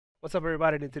What's up,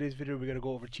 everybody? In today's video, we're gonna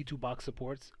go over Chitubox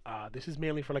supports. This is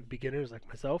mainly for like beginners like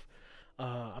myself.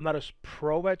 I'm not a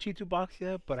pro at Chitubox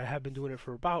yet, but I have been doing it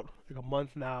for about like a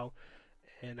month now,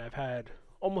 and I've had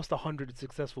almost 100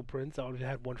 successful prints. I only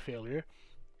had one failure.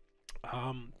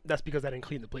 That's because I didn't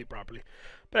clean the plate properly.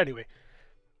 But anyway,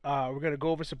 we're gonna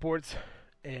go over supports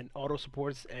and auto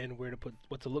supports and where to put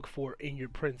what to look for in your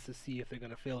prints to see if they're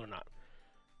gonna fail or not.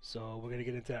 So we're gonna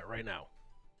get into that right now.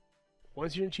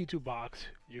 Once you're in Chitubox,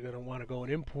 you're going to want to go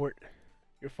and import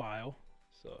your file.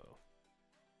 So,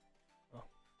 oh,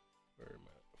 where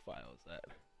my file is at?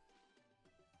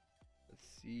 Let's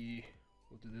see.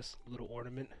 We'll do this little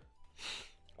ornament.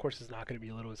 Of course, it's not going to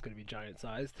be little, it's going to be giant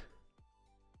sized.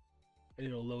 And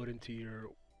it'll load into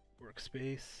your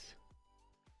workspace.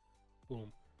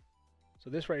 Boom. So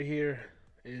this right here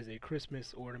is a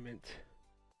Christmas ornament.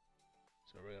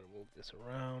 So we're going to move this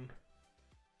around.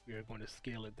 We are going to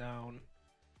scale it down.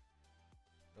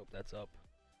 Nope, that's up.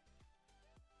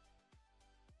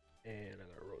 And I'm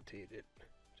going to rotate it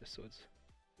just so it's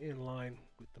in line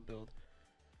with the build.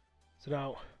 So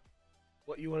now,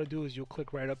 what you want to do is you'll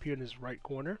click right up here in this right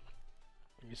corner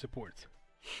and your supports.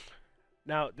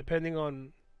 Now, depending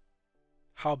on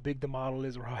how big the model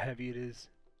is or how heavy it is,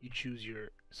 you choose your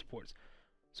supports.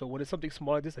 So when it's something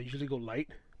small like this, I usually go light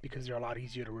because they're a lot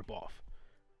easier to rip off.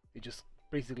 They just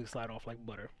basically slide off like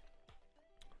butter.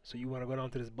 So you want to go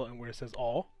down to this button where it says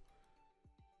all,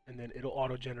 and then it'll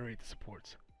auto generate the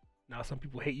supports. Now some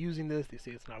people hate using this, they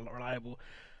say it's not reliable.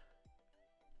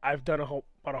 I've done about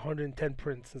 110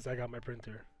 prints since I got my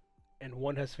printer, and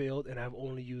one has failed, and I've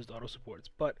only used auto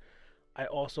supports. But I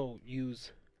also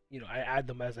use, I add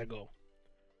them as I go.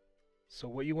 So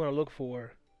what you want to look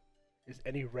for is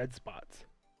any red spots.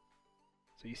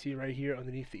 So you see right here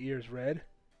underneath the ear is red.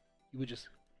 You would just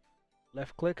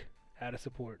left click, add a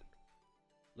support.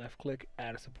 Left click,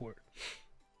 add a support.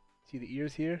 See the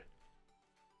ears here?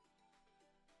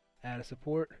 Add a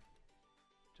support.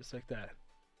 Just like that.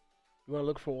 You want to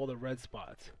look for all the red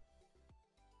spots.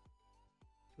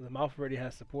 So the mouth already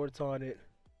has supports on it,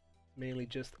 mainly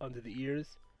just under the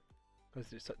ears because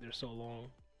they're so long.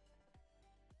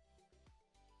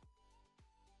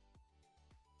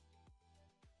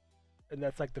 And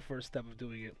that's like the first step of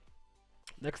doing it.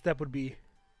 Next step would be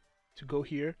to go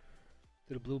here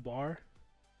to the blue bar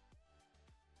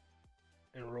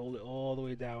and roll it all the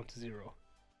way down to 0.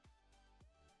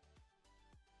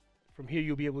 From here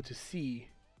you'll be able to see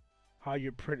how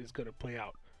your print is going to play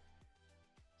out.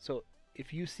 So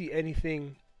if you see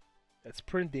anything that's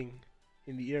printing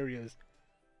in the areas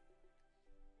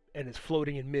and it's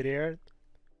floating in midair,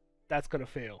 that's going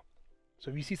to fail.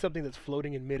 So if you see something that's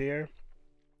floating in midair,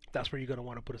 that's where you're going to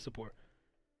want to put a support.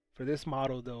 For this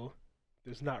model though,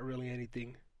 there's not really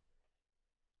anything.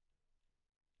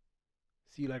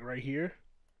 See, like right here,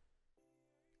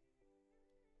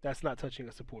 that's not touching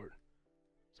a support.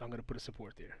 So I'm going to put a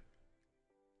support there.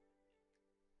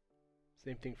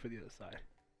 Same thing for the other side.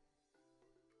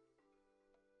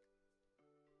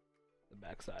 The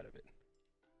back side of it.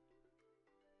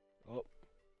 Oh.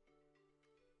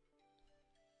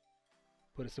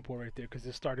 Put a support right there because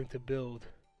it's starting to build.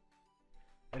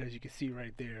 And as you can see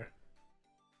right there,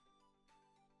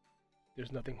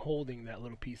 there's nothing holding that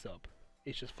little piece up.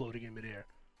 It's just floating in midair.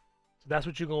 So that's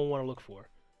what you're going to want to look for.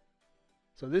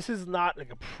 So this is not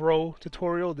like a pro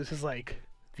tutorial. This is like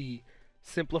the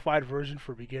simplified version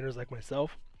for beginners like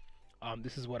myself.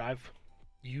 This is what I've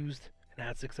used and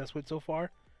had success with so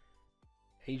far.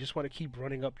 And you just want to keep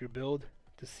running up your build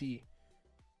to see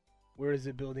where is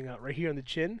it building out. Right here on the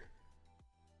chin,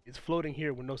 it's floating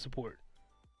here with no support.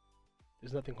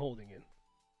 There's nothing holding it.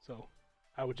 So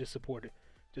I would just support it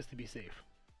just to be safe.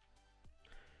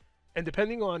 And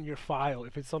depending on your file,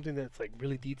 if it's something that's like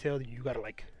really detailed and you gotta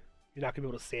like, you're not gonna be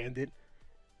able to sand it,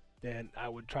 then I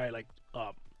would try like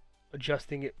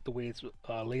adjusting it the way it's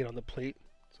laid on the plate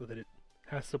so that it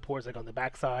has supports like on the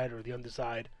back side or the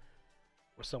underside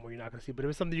or somewhere you're not gonna see. But if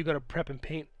it's something you're gonna prep and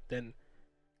paint, then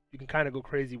you can kind of go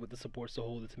crazy with the supports to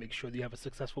hold it to make sure that you have a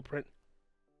successful print.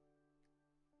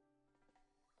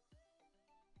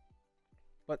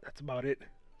 But that's about it.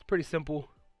 It's pretty simple.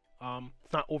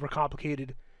 It's not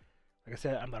overcomplicated. Like I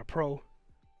said, I'm not a pro,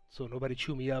 so nobody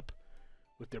chew me up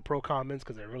with their pro comments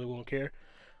because I really won't care.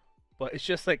 But it's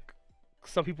just like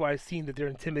some people I've seen that they're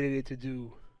intimidated to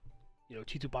do,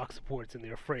 Chitubox supports and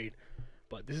they're afraid.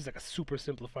 But this is like a super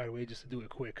simplified way just to do it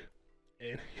quick.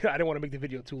 And I didn't want to make the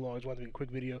video too long. I just wanted to make a quick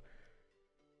video.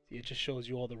 See, it just shows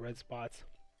you all the red spots.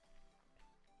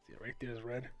 See, right there is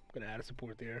red. I'm gonna add a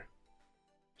support there,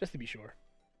 just to be sure.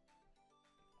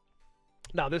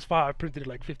 Now this file I printed it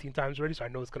like 15 times already, so I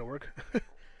know it's gonna work.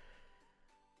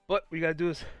 But what you gotta do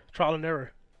is trial and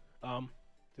error. Um,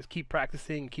 just keep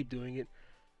practicing, keep doing it,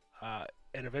 uh,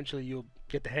 and eventually you'll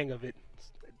get the hang of it.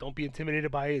 Don't be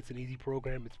intimidated by it. It's an easy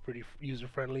program. It's pretty user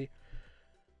friendly.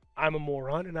 I'm a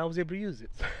moron and I was able to use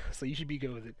it, so you should be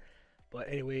good with it. But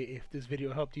anyway, if this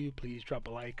video helped you, please drop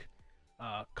a like,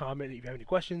 comment if you have any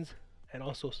questions, and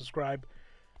also subscribe.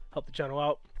 Help the channel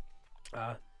out.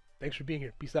 Thanks for being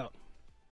here. Peace out.